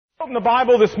In the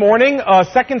Bible this morning,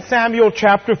 2 Samuel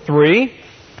chapter 3.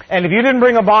 And if you didn't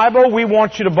bring a Bible, we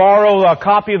want you to borrow a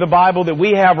copy of the Bible that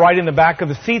we have right in the back of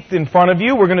the seat in front of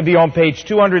you. We're going to be on page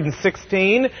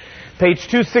 216, page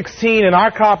 216 in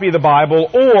our copy of the Bible,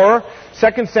 or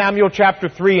 2 Samuel chapter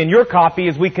 3 in your copy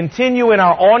as we continue in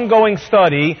our ongoing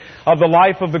study of the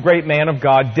life of the great man of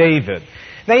God, David.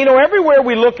 Now, you know, everywhere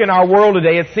we look in our world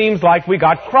today, it seems like we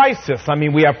got crisis. I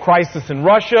mean, we have crisis in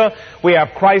Russia, we have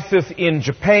crisis in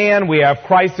Japan, we have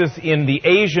crisis in the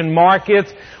Asian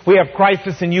markets, we have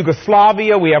crisis in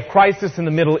Yugoslavia, we have crisis in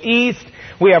the Middle East,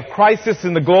 we have crisis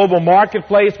in the global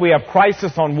marketplace, we have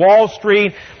crisis on Wall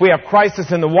Street, we have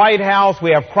crisis in the White House,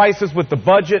 we have crisis with the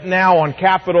budget now on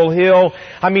Capitol Hill.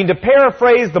 I mean, to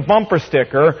paraphrase the bumper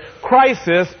sticker,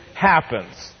 crisis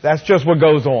happens. That's just what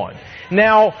goes on.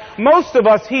 Now, most of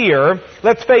us here,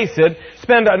 let's face it,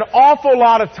 spend an awful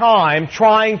lot of time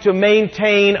trying to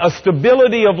maintain a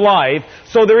stability of life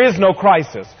so there is no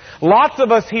crisis. Lots of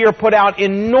us here put out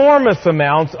enormous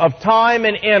amounts of time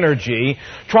and energy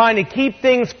trying to keep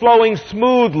things flowing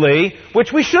smoothly,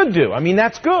 which we should do. I mean,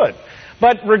 that's good.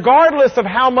 But regardless of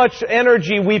how much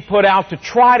energy we put out to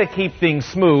try to keep things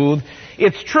smooth,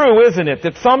 it's true, isn't it,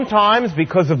 that sometimes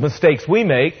because of mistakes we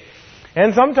make,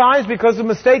 and sometimes because of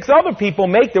mistakes other people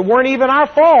make that weren't even our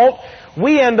fault,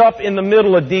 we end up in the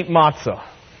middle of deep matzah.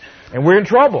 And we're in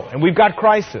trouble, and we've got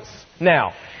crisis.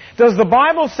 Now, does the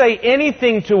Bible say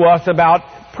anything to us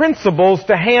about principles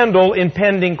to handle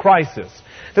impending crisis?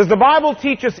 Does the Bible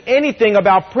teach us anything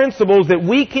about principles that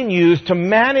we can use to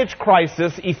manage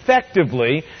crisis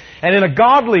effectively and in a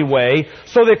godly way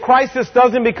so that crisis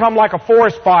doesn't become like a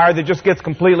forest fire that just gets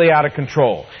completely out of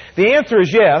control? The answer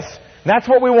is yes. That's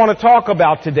what we want to talk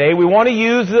about today. We want to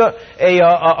use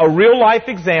a real-life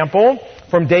example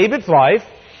from David's life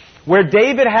where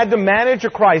David had to manage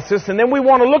a crisis, and then we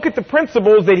want to look at the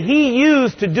principles that he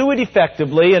used to do it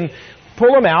effectively and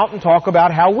pull them out and talk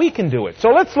about how we can do it. So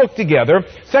let's look together.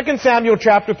 2 Samuel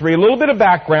chapter 3, a little bit of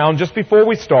background just before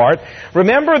we start.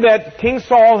 Remember that King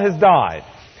Saul has died.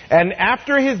 And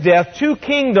after his death, two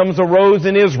kingdoms arose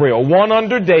in Israel. One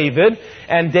under David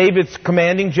and David's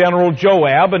commanding general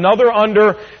Joab. Another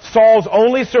under Saul's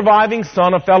only surviving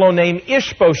son, a fellow named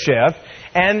Ishbosheth,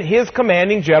 and his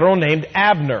commanding general named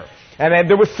Abner. And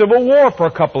there was civil war for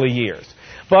a couple of years.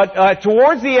 But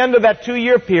towards the end of that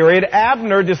 2-year period,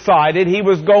 Abner decided he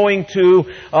was going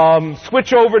to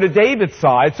switch over to David's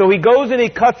side. So he goes and he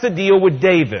cuts a deal with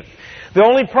David. The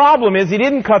only problem is he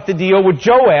didn't cut the deal with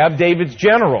Joab, David's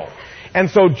general. And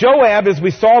so Joab, as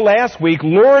we saw last week,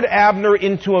 lured Abner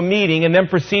into a meeting and then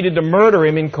proceeded to murder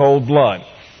him in cold blood.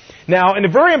 Now, and a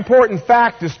very important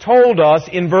fact is told us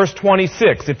in verse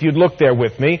 26, if you'd look there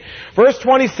with me. Verse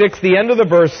 26, the end of the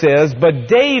verse says, "But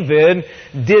David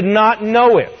did not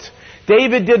know it."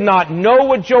 David did not know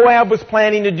what Joab was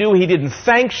planning to do. He didn't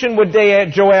sanction what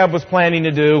Joab was planning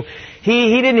to do.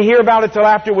 He didn't hear about it till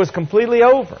after it was completely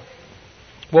over.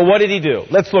 Well, what did he do?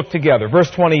 Let's look together. Verse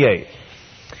 28.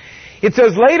 It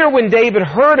says, "Later when David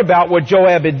heard about what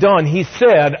Joab had done, he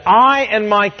said, 'I and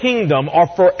my kingdom are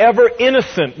forever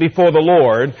innocent before the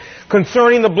Lord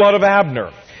concerning the blood of Abner.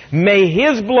 May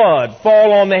his blood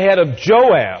fall on the head of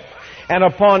Joab and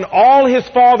upon all his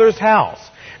father's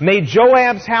house. May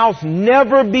Joab's house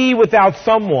never be without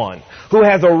someone who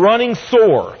has a running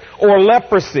sore or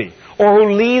leprosy or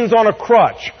who leans on a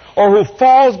crutch or who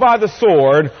falls by the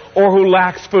sword, or who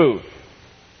lacks food.'"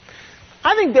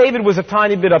 I think David was a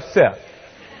tiny bit upset.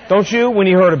 Don't you, when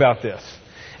he heard about this?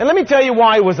 And let me tell you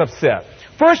why he was upset.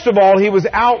 First of all, he was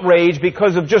outraged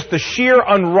because of just the sheer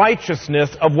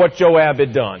unrighteousness of what Joab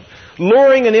had done.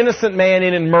 Luring an innocent man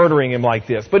in and murdering him like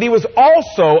this. But he was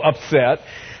also upset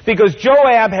because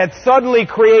Joab had suddenly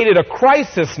created a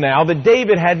crisis now that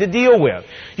David had to deal with.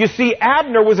 You see,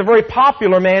 Abner was a very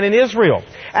popular man in Israel.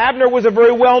 Abner was a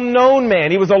very well-known man.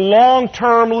 He was a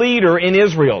long-term leader in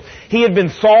Israel. He had been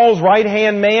Saul's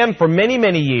right-hand man for many,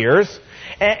 many years.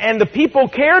 And the people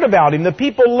cared about him. The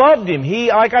people loved him.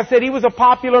 Like I said, he was a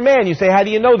popular man. You say, how do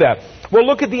you know that? Well,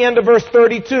 look at the end of verse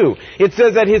 32. It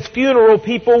says at his funeral,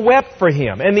 people wept for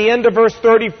him. And the end of verse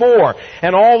 34,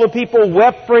 and all the people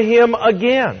wept for him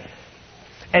again.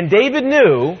 And David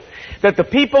knew that the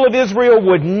people of Israel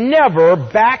would never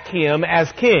back him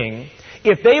as king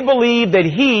if they believed that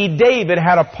he, David,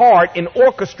 had a part in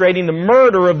orchestrating the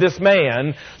murder of this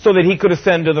man so that he could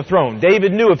ascend to the throne.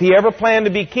 David knew if he ever planned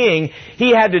to be king,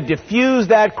 he had to diffuse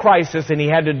that crisis, and he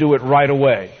had to do it right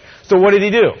away. So what did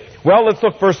he do? Well, let's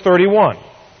look verse 31.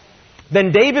 "Then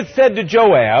David said to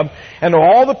Joab and to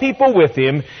all the people with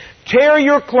him, 'Tear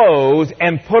your clothes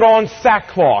and put on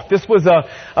sackcloth.'" This was a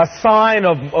sign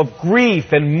of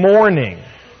grief and mourning.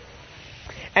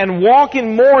 and walk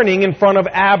in mourning in front of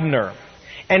Abner.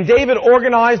 And David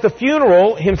organized a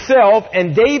funeral himself,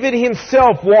 and David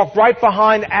himself walked right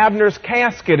behind Abner's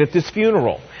casket at this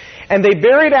funeral. And they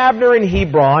buried Abner in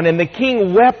Hebron, and the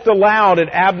king wept aloud at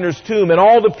Abner's tomb, and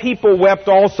all the people wept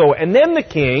also. And then the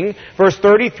king, verse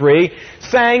 33,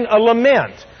 sang a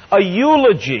lament, a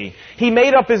eulogy. He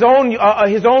made up his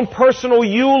own personal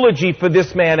eulogy for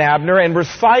this man Abner and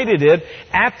recited it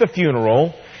at the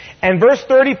funeral. And verse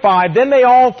 35, then they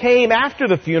all came after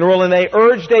the funeral, and they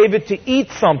urged David to eat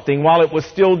something while it was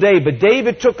still day. But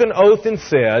David took an oath and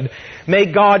said,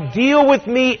 may God deal with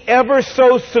me ever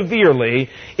so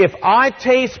severely if I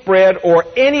taste bread or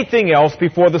anything else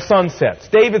before the sun sets.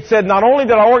 David said, not only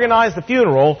did I organize the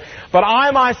funeral, but I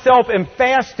myself am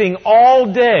fasting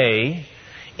all day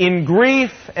in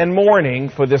grief and mourning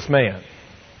for this man.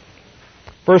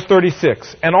 Verse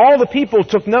 36, and all the people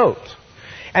took note.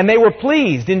 And they were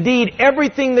pleased. Indeed,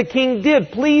 everything the king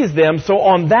did pleased them. So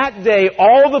on that day,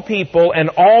 all the people and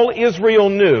all Israel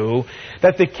knew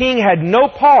that the king had no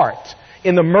part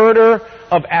in the murder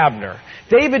of Abner.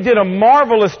 David did a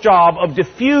marvelous job of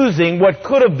diffusing what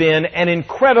could have been an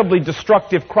incredibly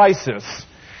destructive crisis.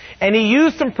 And he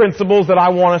used some principles that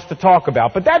I want us to talk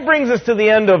about. But that brings us to the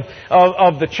end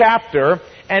of the chapter,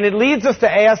 and it leads us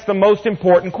to ask the most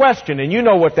important question. And you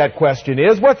know what that question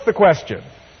is. What's the question?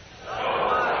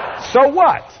 So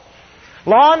what?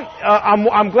 Lon,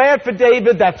 I'm glad for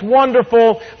David. That's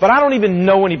wonderful. But I don't even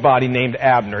know anybody named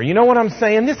Abner. You know what I'm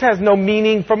saying? This has no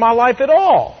meaning for my life at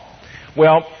all.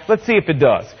 Well, let's see if it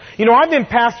does. You know, I've been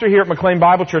pastor here at McLean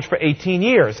Bible Church for 18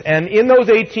 years. And in those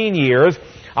 18 years,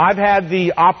 I've had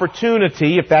the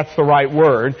opportunity, if that's the right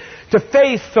word, to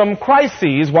face some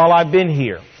crises while I've been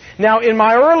here. Now, in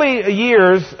my early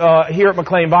years here at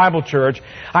McLean Bible Church,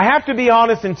 I have to be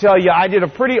honest and tell you I did a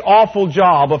pretty awful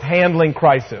job of handling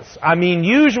crisis. I mean,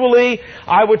 usually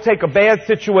I would take a bad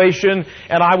situation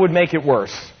and I would make it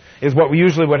worse, is what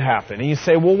usually would happen. And you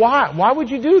say, well, why? Why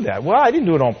would you do that? Well, I didn't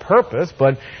do it on purpose,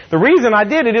 but the reason I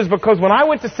did it is because when I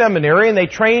went to seminary and they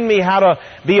trained me how to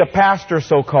be a pastor,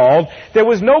 so-called, there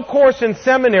was no course in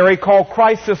seminary called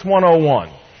Crisis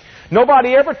 101.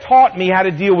 Nobody ever taught me how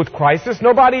to deal with crisis.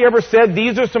 Nobody ever said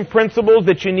these are some principles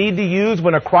that you need to use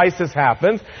when a crisis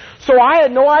happens. So I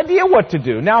had no idea what to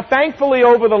do. Now, thankfully,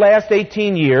 over the last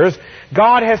 18 years,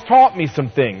 God has taught me some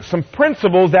things, some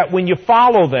principles that when you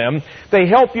follow them, they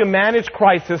help you manage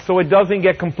crisis so it doesn't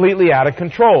get completely out of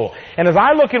control. And as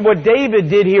I look at what David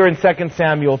did here in 2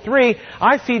 Samuel 3,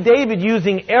 I see David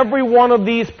using every one of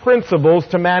these principles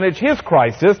to manage his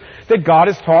crisis that God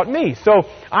has taught me. So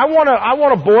I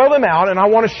want to boil them out and I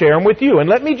want to share them with you. And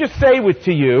let me just say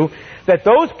to you that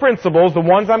those principles, the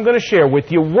ones I'm going to share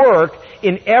with you, work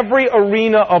in every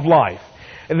arena of life.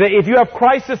 If you have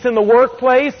crisis in the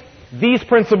workplace, these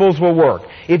principles will work.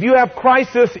 If you have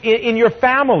crisis in your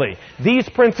family, these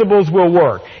principles will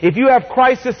work. If you have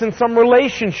crisis in some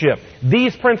relationship,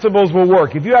 these principles will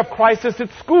work. If you have crisis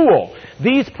at school,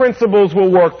 these principles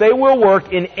will work. They will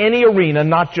work in any arena,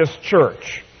 not just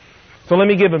church. So let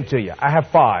me give them to you. I have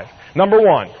 5. Number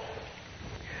 1.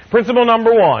 Principle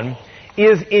number 1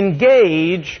 is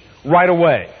engage right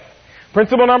away.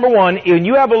 Principle number 1, when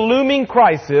you have a looming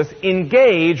crisis,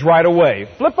 engage right away.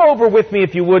 Flip over with me,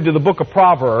 if you would, to the book of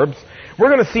Proverbs. We're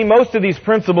going to see most of these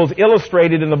principles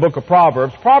illustrated in the book of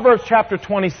Proverbs. Proverbs chapter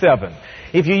 27.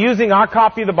 If you're using our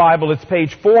copy of the Bible, it's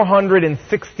page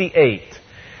 468.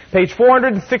 Page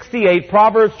 468,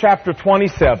 Proverbs chapter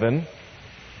 27.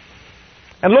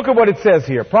 And look at what it says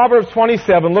here. Proverbs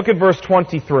 27, look at verse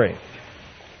 23.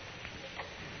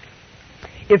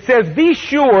 It says, be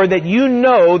sure that you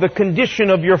know the condition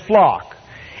of your flock,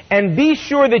 and be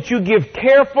sure that you give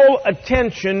careful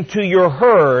attention to your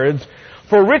herds,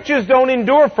 for riches don't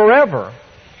endure forever.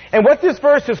 And what this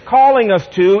verse is calling us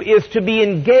to is to be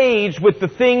engaged with the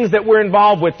things that we're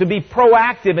involved with, to be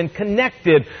proactive and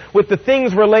connected with the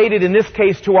things related, in this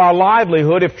case, to our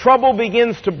livelihood. If trouble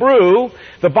begins to brew,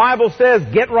 the Bible says,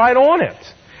 get right on it.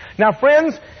 Now,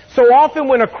 friends, so often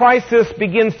when a crisis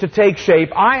begins to take shape,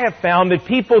 I have found that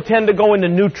people tend to go into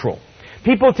neutral.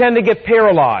 People tend to get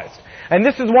paralyzed. And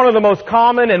this is one of the most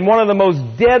common and one of the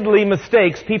most deadly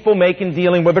mistakes people make in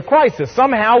dealing with a crisis.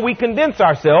 Somehow we convince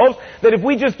ourselves that if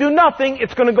we just do nothing,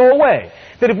 it's going to go away.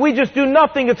 That if we just do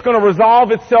nothing, it's going to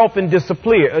resolve itself and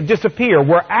disappear,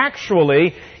 where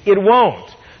actually it won't.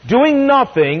 Doing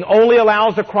nothing only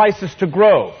allows a crisis to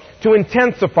grow, to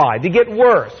intensify, to get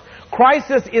worse.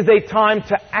 Crisis is a time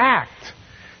to act.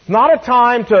 It's not a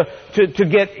time to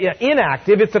get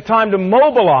inactive. It's a time to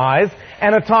mobilize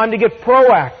and a time to get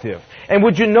proactive. And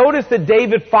would you notice that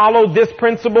David followed this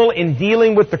principle in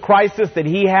dealing with the crisis that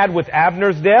he had with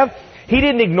Abner's death? He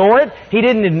didn't ignore it. He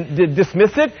didn't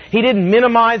dismiss it. He didn't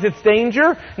minimize its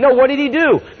danger. No, what did he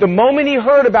do? The moment he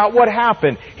heard about what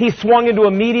happened, he swung into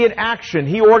immediate action.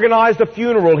 He organized a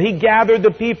funeral. He gathered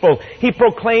the people. He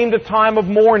proclaimed a time of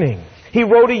mourning. He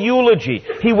wrote a eulogy.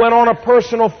 He went on a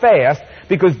personal fast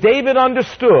because David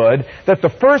understood that the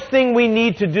first thing we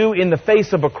need to do in the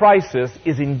face of a crisis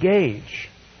is engage.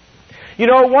 You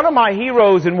know, one of my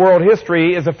heroes in world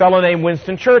history is a fellow named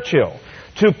Winston Churchill.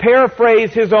 To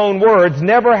paraphrase his own words,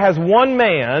 never has one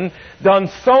man done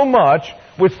so much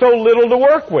with so little to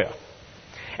work with.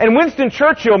 And Winston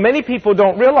Churchill, many people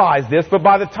don't realize this, but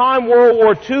by the time World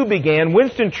War II began,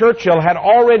 Winston Churchill had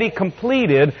already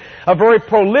completed a very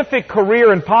prolific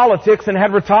career in politics and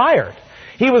had retired.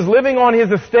 He was living on his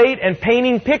estate and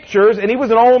painting pictures, and he was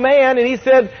an old man, and he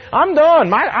said, I'm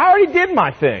done. I already did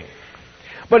my thing.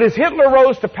 But as Hitler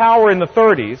rose to power in the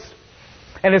 30s,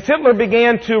 and as Hitler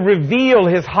began to reveal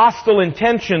his hostile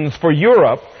intentions for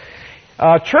Europe,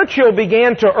 Churchill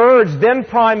began to urge then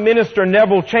Prime Minister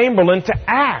Neville Chamberlain to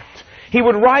act. He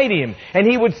would write him, and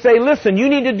he would say, listen, you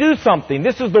need to do something.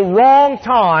 This is the wrong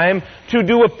time to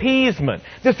do appeasement.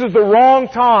 This is the wrong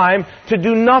time to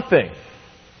do nothing.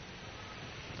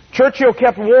 Churchill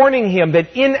kept warning him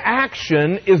that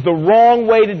inaction is the wrong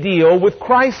way to deal with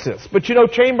crisis. But you know,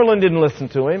 Chamberlain didn't listen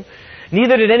to him.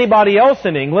 Neither did anybody else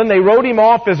in England. They wrote him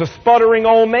off as a sputtering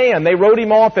old man. They wrote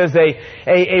him off as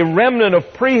a remnant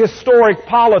of prehistoric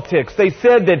politics. They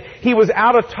said that he was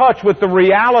out of touch with the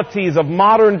realities of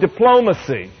modern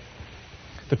diplomacy.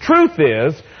 The truth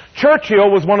is,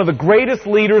 Churchill was one of the greatest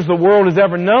leaders the world has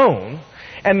ever known.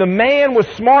 And the man was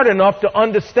smart enough to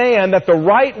understand that the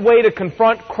right way to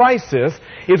confront crisis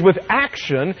is with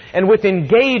action and with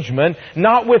engagement,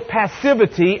 not with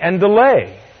passivity and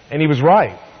delay. And he was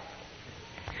right.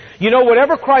 You know,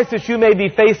 whatever crisis you may be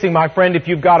facing, my friend, if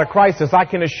you've got a crisis, I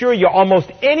can assure you almost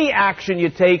any action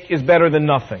you take is better than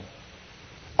nothing.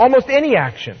 Almost any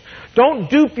action. Don't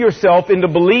dupe yourself into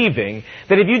believing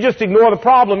that if you just ignore the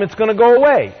problem, it's going to go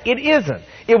away. It isn't.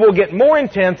 It will get more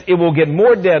intense. It will get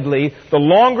more deadly the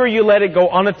longer you let it go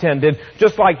unattended,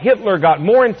 just like Hitler got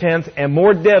more intense and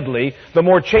more deadly the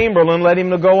more Chamberlain let him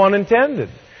go unattended.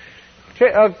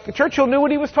 Churchill knew what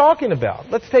he was talking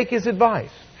about. Let's take his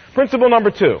advice. Principle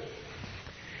number 2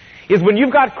 is when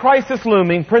you've got crisis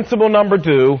looming, principle number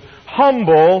 2,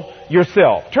 humble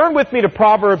yourself. Turn with me to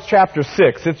Proverbs chapter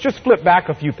 6. It's just flipped back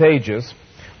a few pages.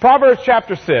 Proverbs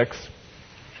chapter 6.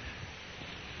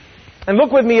 And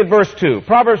look with me at verse 2.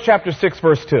 Proverbs chapter 6,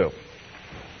 verse 2.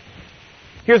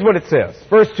 Here's what it says.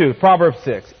 Verse 2, Proverbs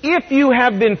 6. If you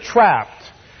have been trapped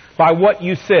by what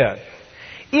you said,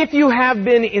 if you have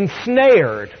been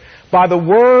ensnared by the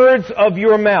words of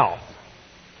your mouth.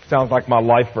 Sounds like my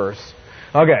life verse.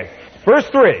 Okay. Verse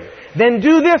 3. Then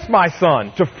do this, my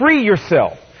son, to free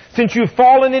yourself. Since you've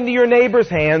fallen into your neighbor's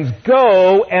hands,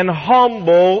 go and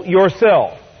humble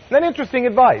yourself. Isn't that interesting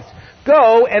advice?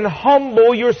 Go and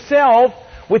humble yourself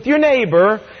with your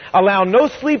neighbor. Allow no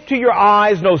sleep to your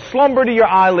eyes, no slumber to your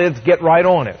eyelids. Get right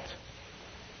on it.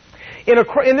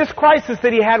 In this crisis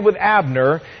that he had with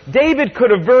Abner, David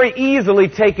could have very easily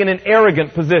taken an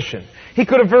arrogant position. He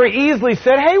could have very easily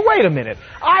said, hey, wait a minute.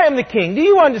 I am the king. Do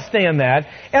you understand that?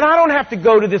 And I don't have to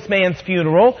go to this man's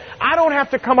funeral. I don't have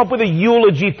to come up with a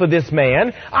eulogy for this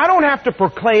man. I don't have to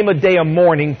proclaim a day of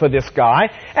mourning for this guy.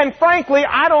 And frankly,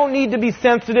 I don't need to be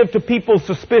sensitive to people's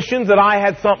suspicions that I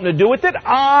had something to do with it.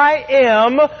 I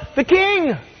am the king.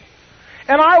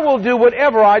 And I will do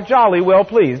whatever I jolly well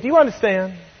please. Do you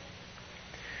understand?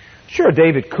 Sure,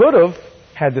 David could have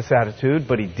had this attitude,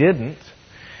 but he didn't.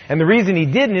 And the reason he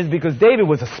didn't is because David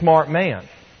was a smart man.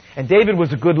 And David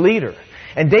was a good leader.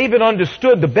 And David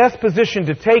understood the best position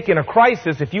to take in a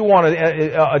crisis, if you want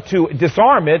to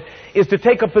disarm it, is to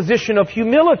take a position of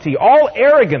humility. All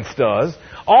arrogance does,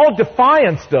 all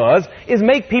defiance does, is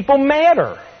make people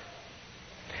madder.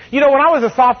 You know, when I was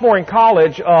a sophomore in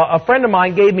college, a friend of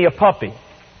mine gave me a puppy.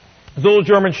 It was a little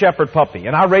German Shepherd puppy.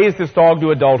 And I raised this dog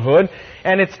to adulthood,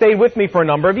 and it stayed with me for a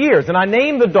number of years. And I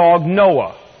named the dog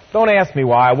Noah. Don't ask me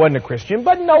why. I wasn't a Christian,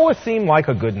 but Noah seemed like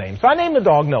a good name. So I named the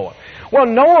dog Noah. Well,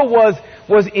 Noah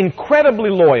was incredibly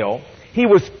loyal. He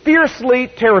was fiercely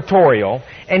territorial,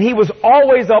 and he was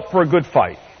always up for a good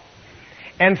fight.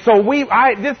 And so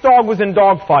this dog was in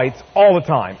dog fights all the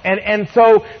time. And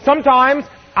so sometimes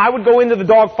I would go into the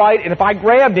dog fight, and if I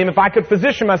grabbed him, if I could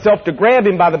position myself to grab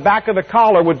him by the back of the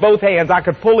collar with both hands, I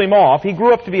could pull him off. He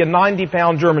grew up to be a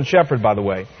 90-pound German Shepherd, by the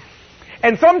way.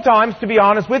 And sometimes, to be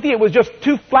honest with you, it was just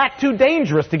too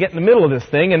dangerous to get in the middle of this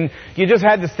thing, and you just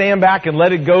had to stand back and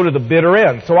let it go to the bitter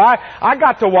end. So I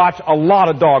got to watch a lot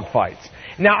of dog fights.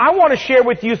 Now, I want to share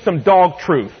with you some dog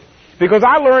truth, because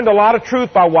I learned a lot of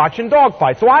truth by watching dog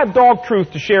fights. So I have dog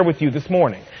truth to share with you this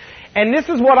morning. And this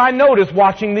is what I noticed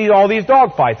watching all these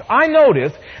dog fights. I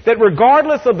noticed that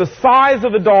regardless of the size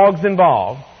of the dogs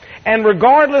involved, and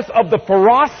regardless of the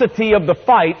ferocity of the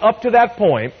fight up to that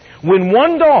point, when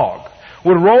one dog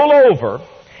would roll over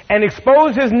and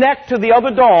expose his neck to the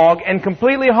other dog and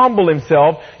completely humble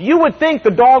himself, you would think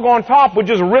the dog on top would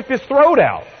just rip his throat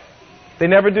out. They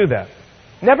never do that.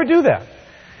 Never do that.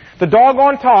 The dog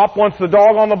on top, once the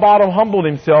dog on the bottom humbled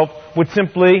himself, would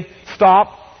simply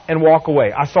stop and walk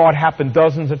away. I saw it happen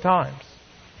dozens of times.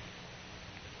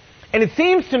 And it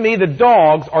seems to me that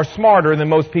dogs are smarter than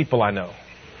most people I know.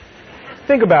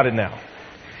 Think about it now.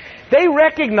 They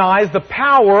recognize the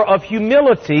power of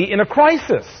humility in a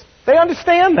crisis. They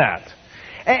understand that.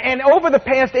 And over the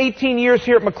past 18 years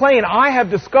here at McLean, I have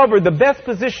discovered the best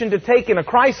position to take in a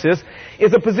crisis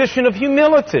is a position of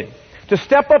humility. To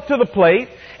step up to the plate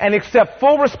and accept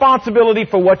full responsibility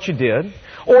for what you did.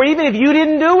 Or even if you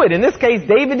didn't do it. In this case,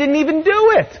 David didn't even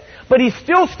do it. But he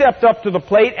still stepped up to the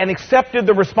plate and accepted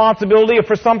the responsibility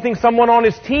for something someone on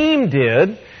his team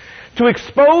did. To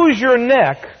expose your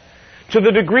neck to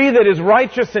the degree that is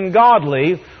righteous and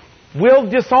godly will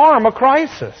disarm a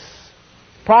crisis.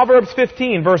 Proverbs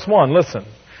 15, verse 1, listen.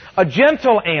 A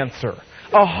gentle answer,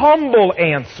 a humble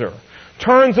answer,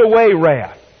 turns away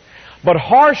wrath. But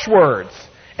harsh words,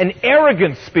 an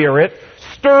arrogant spirit,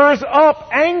 stirs up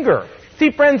anger.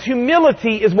 See, friends,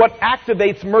 humility is what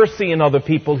activates mercy in other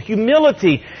people.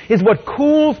 Humility is what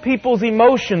cools people's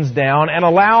emotions down and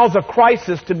allows a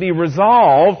crisis to be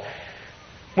resolved.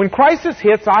 When crisis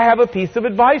hits, I have a piece of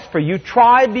advice for you.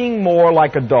 Try being more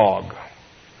like a dog.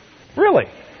 Really.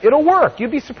 It'll work.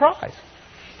 You'd be surprised.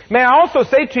 May I also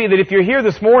say to you that if you're here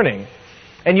this morning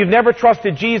and you've never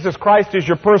trusted Jesus Christ as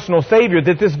your personal Savior,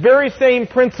 that this very same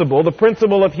principle, the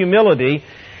principle of humility,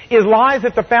 lies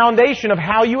at the foundation of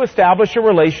how you establish a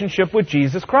relationship with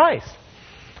Jesus Christ.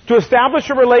 To establish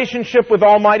a relationship with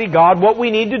Almighty God, what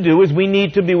we need to do is we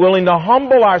need to be willing to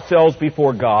humble ourselves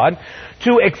before God,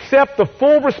 to accept the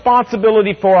full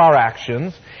responsibility for our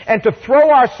actions, and to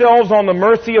throw ourselves on the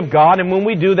mercy of God, and when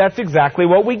we do, that's exactly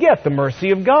what we get, the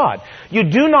mercy of God. You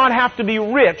do not have to be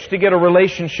rich to get a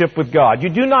relationship with God. You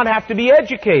do not have to be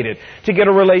educated to get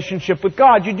a relationship with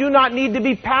God. You do not need to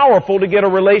be powerful to get a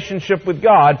relationship with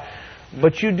God,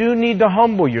 but you do need to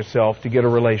humble yourself to get a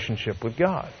relationship with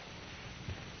God.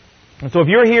 And so if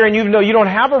you're here and you know you don't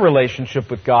have a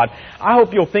relationship with God, I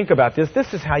hope you'll think about this.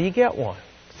 This is how you get one.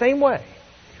 Same way.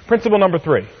 Principle number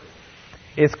 3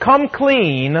 is come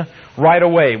clean right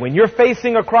away. When you're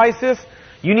facing a crisis,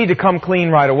 you need to come clean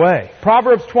right away.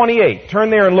 Proverbs 28. Turn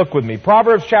there and look with me.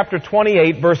 Proverbs chapter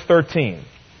 28, verse 13.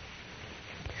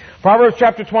 Proverbs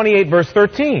chapter 28, verse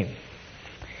 13.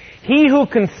 He who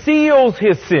conceals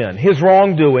his sin, his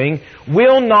wrongdoing,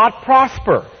 will not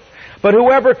prosper. But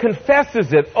whoever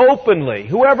confesses it openly,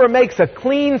 whoever makes a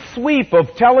clean sweep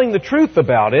of telling the truth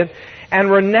about it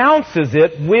and renounces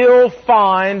it, will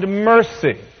find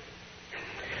mercy.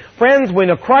 Friends, when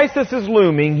a crisis is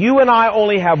looming, you and I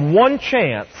only have one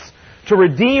chance to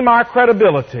redeem our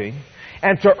credibility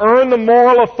and to earn the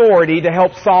moral authority to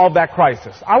help solve that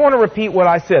crisis. I want to repeat what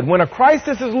I said. When a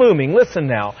crisis is looming, listen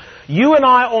now, you and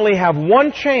I only have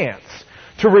one chance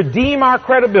to redeem our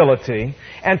credibility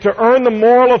and to earn the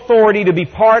moral authority to be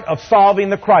part of solving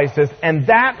the crisis. And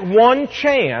that one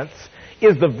chance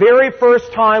is the very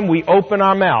first time we open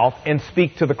our mouth and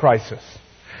speak to the crisis.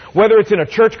 Whether it's in a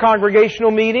church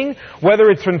congregational meeting, whether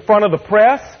it's in front of the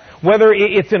press, whether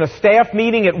it's in a staff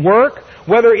meeting at work,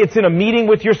 whether it's in a meeting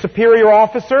with your superior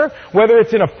officer, whether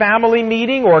it's in a family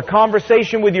meeting or a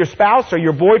conversation with your spouse or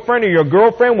your boyfriend or your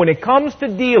girlfriend, when it comes to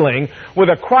dealing with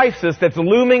a crisis that's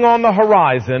looming on the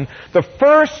horizon, the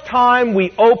first time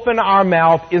we open our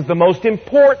mouth is the most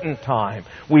important time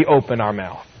we open our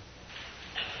mouth.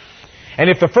 And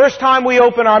if the first time we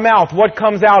open our mouth, what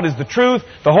comes out is the truth,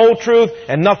 the whole truth,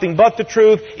 and nothing but the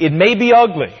truth, it may be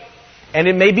ugly, and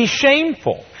it may be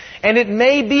shameful, and it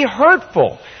may be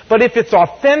hurtful. But if it's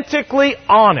authentically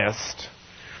honest,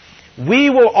 we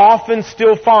will often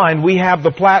still find we have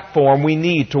the platform we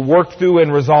need to work through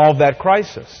and resolve that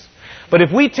crisis. But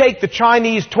if we take the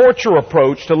Chinese torture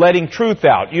approach to letting truth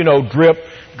out, drip,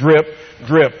 drip,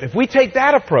 drip, if we take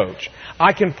that approach,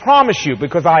 I can promise you,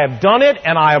 because I have done it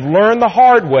and I have learned the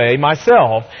hard way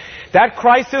myself, that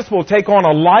crisis will take on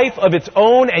a life of its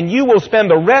own, and you will spend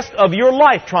the rest of your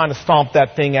life trying to stomp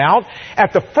that thing out.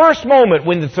 At the first moment,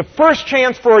 when it's the first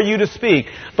chance for you to speak,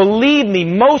 believe me,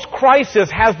 most crisis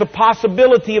has the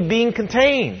possibility of being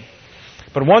contained.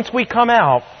 But once we come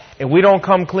out, and we don't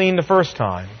come clean the first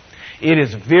time, it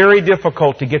is very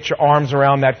difficult to get your arms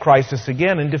around that crisis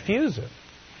again and diffuse it.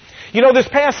 You know, this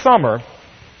past summer,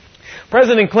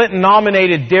 President Clinton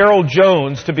nominated Darrell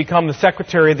Jones to become the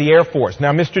Secretary of the Air Force.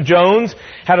 Now, Mr. Jones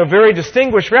had a very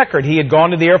distinguished record. He had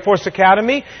gone to the Air Force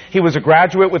Academy. He was a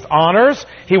graduate with honors.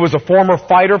 He was a former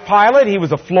fighter pilot. He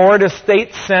was a Florida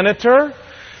state senator.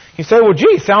 You say, well,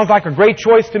 gee, sounds like a great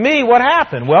choice to me. What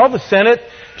happened? Well, the Senate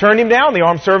turned him down. The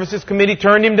Armed Services Committee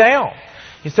turned him down.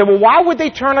 You say, well, why would they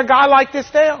turn a guy like this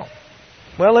down?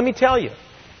 Well, let me tell you.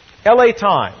 L.A.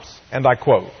 Times, and I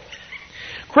quote,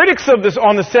 critics of this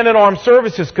on the Senate Armed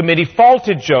Services Committee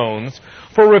faulted Jones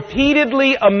for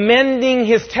repeatedly amending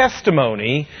his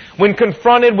testimony when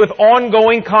confronted with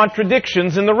ongoing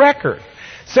contradictions in the record.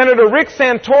 Senator Rick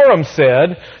Santorum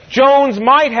said Jones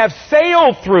might have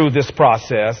sailed through this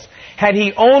process had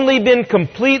he only been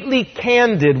completely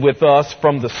candid with us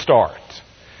from the start.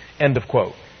 End of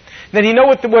quote. Now, do you know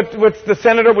what the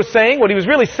senator was saying? What he was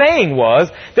really saying was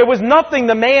there was nothing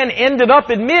the man ended up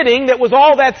admitting that was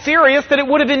all that serious that it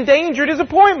would have endangered his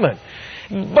appointment.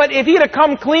 But if he'd have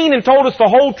come clean and told us the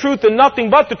whole truth and nothing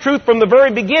but the truth from the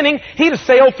very beginning, he'd have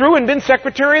sailed through and been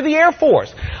Secretary of the Air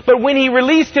Force. But when he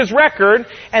released his record,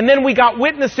 and then we got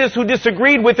witnesses who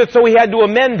disagreed with it, so he had to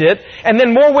amend it, and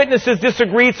then more witnesses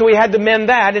disagreed, so he had to amend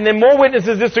that, and then more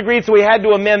witnesses disagreed, so he had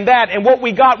to amend that, and what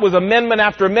we got was amendment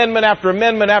after amendment after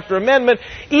amendment after amendment.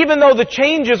 Even though the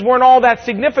changes weren't all that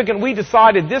significant, we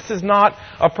decided this is not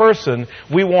a person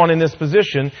we want in this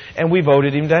position, and we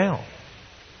voted him down.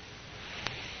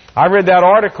 I read that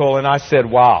article and I said,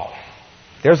 wow,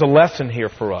 there's a lesson here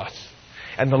for us.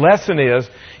 And the lesson is,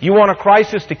 you want a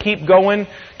crisis to keep going?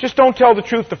 Just don't tell the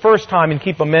truth the first time and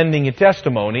keep amending your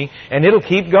testimony, and it'll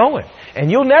keep going. And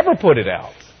you'll never put it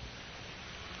out.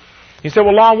 You say,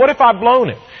 well, Lon, what if I've blown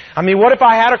it? I mean, what if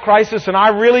I had a crisis and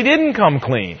I really didn't come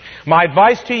clean? My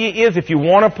advice to you is, if you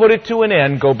want to put it to an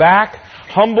end, go back,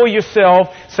 humble yourself,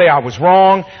 say, I was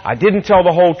wrong, I didn't tell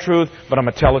the whole truth, but I'm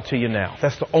going to tell it to you now.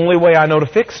 That's the only way I know to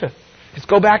fix it. Just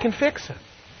go back and fix it.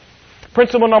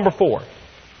 Principle number 4.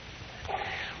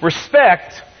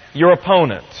 Respect your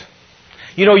opponent.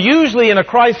 You know, usually in a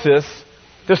crisis,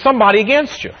 there's somebody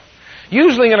against you.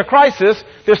 Usually in a crisis,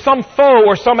 there's some foe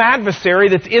or some adversary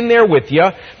that's in there with you.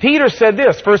 Peter said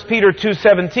this, 1 Peter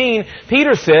 2:17,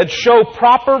 Peter said, show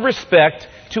proper respect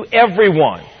to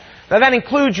everyone. Now that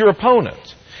includes your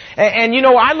opponent. And you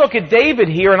know, I look at David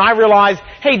here and I realize,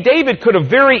 hey, David could have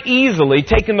very easily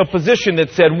taken the position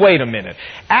that said, wait a minute,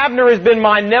 Abner has been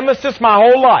my nemesis my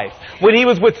whole life. When he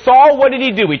was with Saul, what did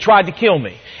he do? He tried to kill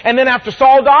me. And then after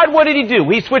Saul died, what did he do?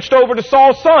 He switched over to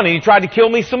Saul's son and he tried to kill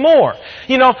me some more.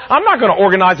 You know, I'm not going to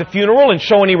organize a funeral and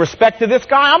show any respect to this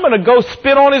guy. I'm going to go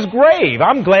spit on his grave.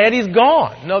 I'm glad he's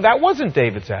gone. No, that wasn't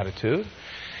David's attitude.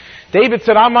 David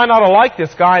said, I might not have liked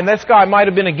this guy, and this guy might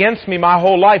have been against me my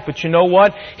whole life, but you know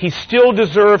what? He still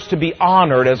deserves to be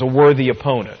honored as a worthy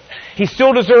opponent. He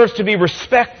still deserves to be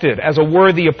respected as a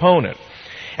worthy opponent.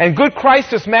 And good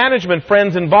crisis management,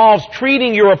 friends, involves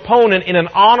treating your opponent in an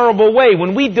honorable way.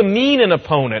 When we demean an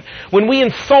opponent, when we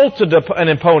insult an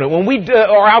opponent, when we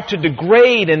are out to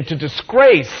degrade and to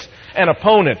disgrace an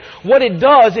opponent, what it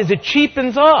does is it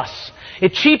cheapens us.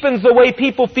 It cheapens the way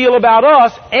people feel about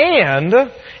us, and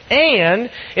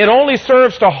it only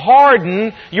serves to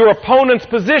harden your opponent's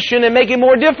position and make it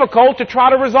more difficult to try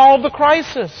to resolve the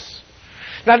crisis.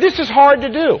 Now, this is hard to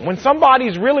do. When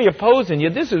somebody's really opposing you,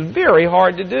 this is very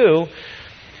hard to do,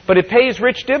 but it pays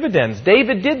rich dividends.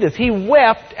 David did this. He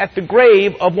wept at the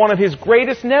grave of one of his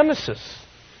greatest nemesis,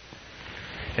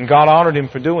 and God honored him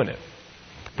for doing it.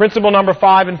 Principle number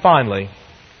 5, and finally,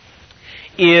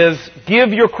 is give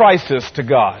your crisis to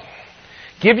God.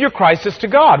 Give your crisis to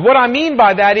God. What I mean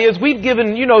by that is we've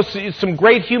given, some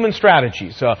great human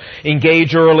strategies.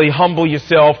 Engage early, humble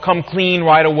yourself, come clean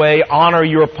right away, honor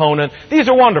your opponent. These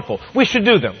are wonderful. We should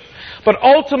do them. But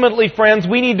ultimately, friends,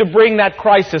 we need to bring that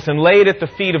crisis and lay it at the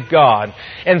feet of God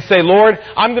and say, Lord,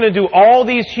 I'm going to do all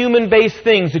these human-based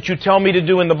things that you tell me to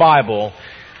do in the Bible.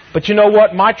 But you know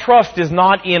what? My trust is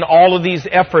not in all of these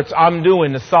efforts I'm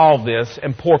doing to solve this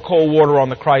and pour cold water on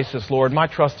the crisis, Lord. My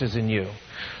trust is in you.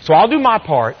 So I'll do my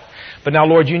part, but now,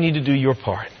 Lord, you need to do your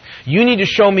part. You need to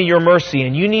show me your mercy,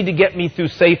 and you need to get me through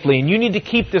safely, and you need to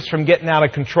keep this from getting out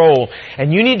of control,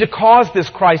 and you need to cause this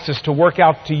crisis to work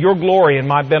out to your glory and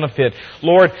my benefit.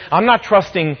 Lord, I'm not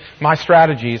trusting my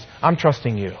strategies. I'm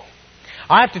trusting you.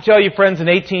 I have to tell you, friends, in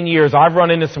 18 years, I've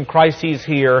run into some crises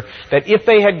here that if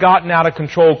they had gotten out of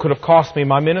control could have cost me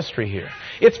my ministry here.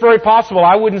 It's very possible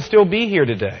I wouldn't still be here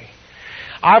today.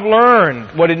 I've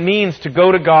learned what it means to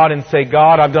go to God and say,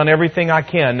 God, I've done everything I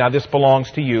can. Now this belongs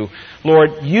to you.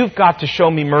 Lord, you've got to show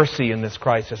me mercy in this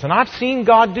crisis. And I've seen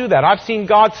God do that. I've seen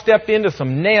God step into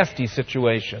some nasty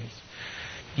situations,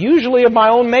 usually of my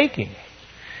own making,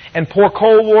 and pour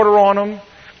cold water on them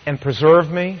and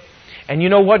preserve me. And you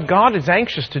know what? God is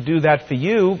anxious to do that for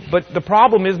you, but the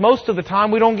problem is most of the time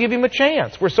we don't give Him a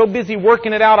chance. We're so busy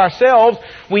working it out ourselves,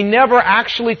 we never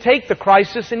actually take the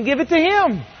crisis and give it to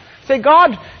Him. Say,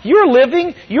 God, you're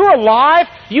living, you're alive,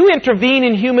 you intervene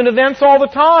in human events all the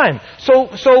time.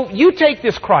 So you take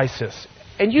this crisis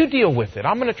and you deal with it.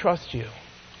 I'm going to trust you.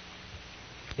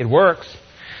 It works.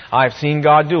 I've seen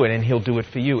God do it, and He'll do it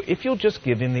for you if you'll just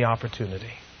give Him the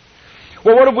opportunity.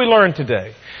 Well, what have we learned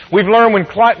today? We've learned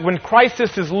when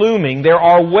crisis is looming, there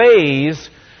are ways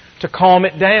to calm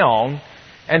it down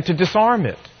and to disarm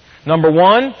it. Number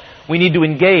one, we need to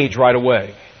engage right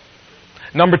away.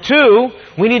 Number two,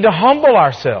 we need to humble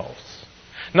ourselves.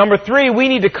 Number three, we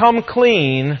need to come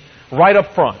clean right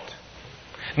up front.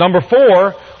 Number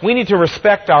four, we need to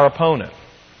respect our opponent.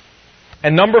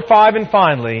 And number five, and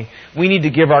finally, we need to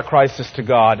give our crisis to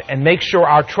God and make sure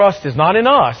our trust is not in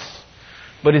us,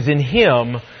 but is in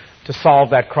Him to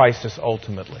solve that crisis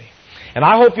ultimately. And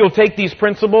I hope you'll take these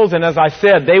principles, and as I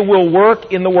said, they will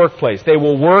work in the workplace. They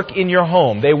will work in your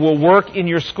home. They will work in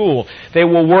your school. They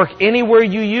will work anywhere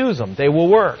you use them. They will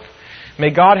work.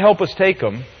 May God help us take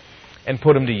them and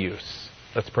put them to use.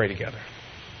 Let's pray together.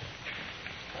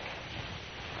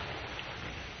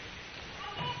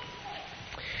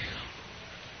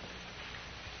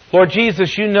 Lord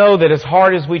Jesus, you know that as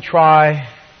hard as we try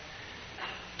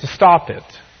to stop it,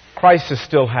 crisis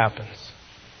still happens.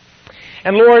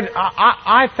 And Lord,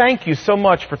 I thank you so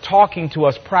much for talking to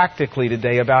us practically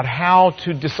today about how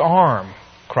to disarm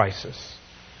crisis,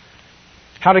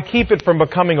 how to keep it from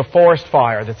becoming a forest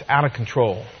fire that's out of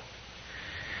control.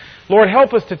 Lord,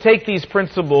 help us to take these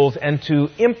principles and to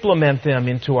implement them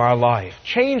into our life.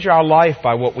 Change our life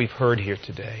by what we've heard here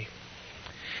today.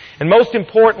 And most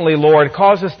importantly, Lord,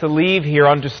 cause us to leave here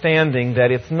understanding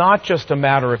that it's not just a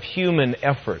matter of human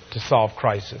effort to solve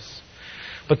crisis,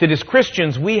 but that as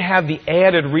Christians we have the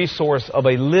added resource of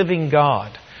a living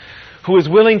God who is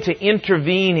willing to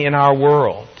intervene in our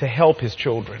world to help His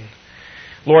children.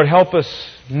 Lord, help us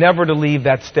never to leave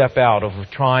that step out of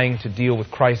trying to deal with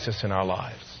crisis in our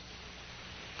lives.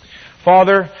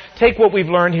 Father, take what we've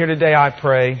learned here today, I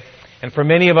pray, and for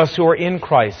many of us who are in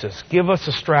crisis, give us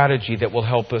a strategy that will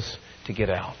help us to get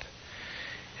out.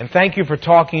 And thank you for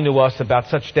talking to us about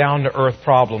such down-to-earth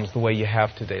problems the way you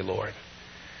have today, Lord.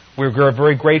 We're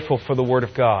very grateful for the Word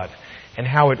of God and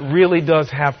how it really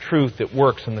does have truth that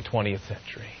works in the 20th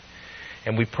century.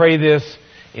 And we pray this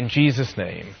in Jesus'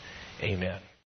 name. Amen.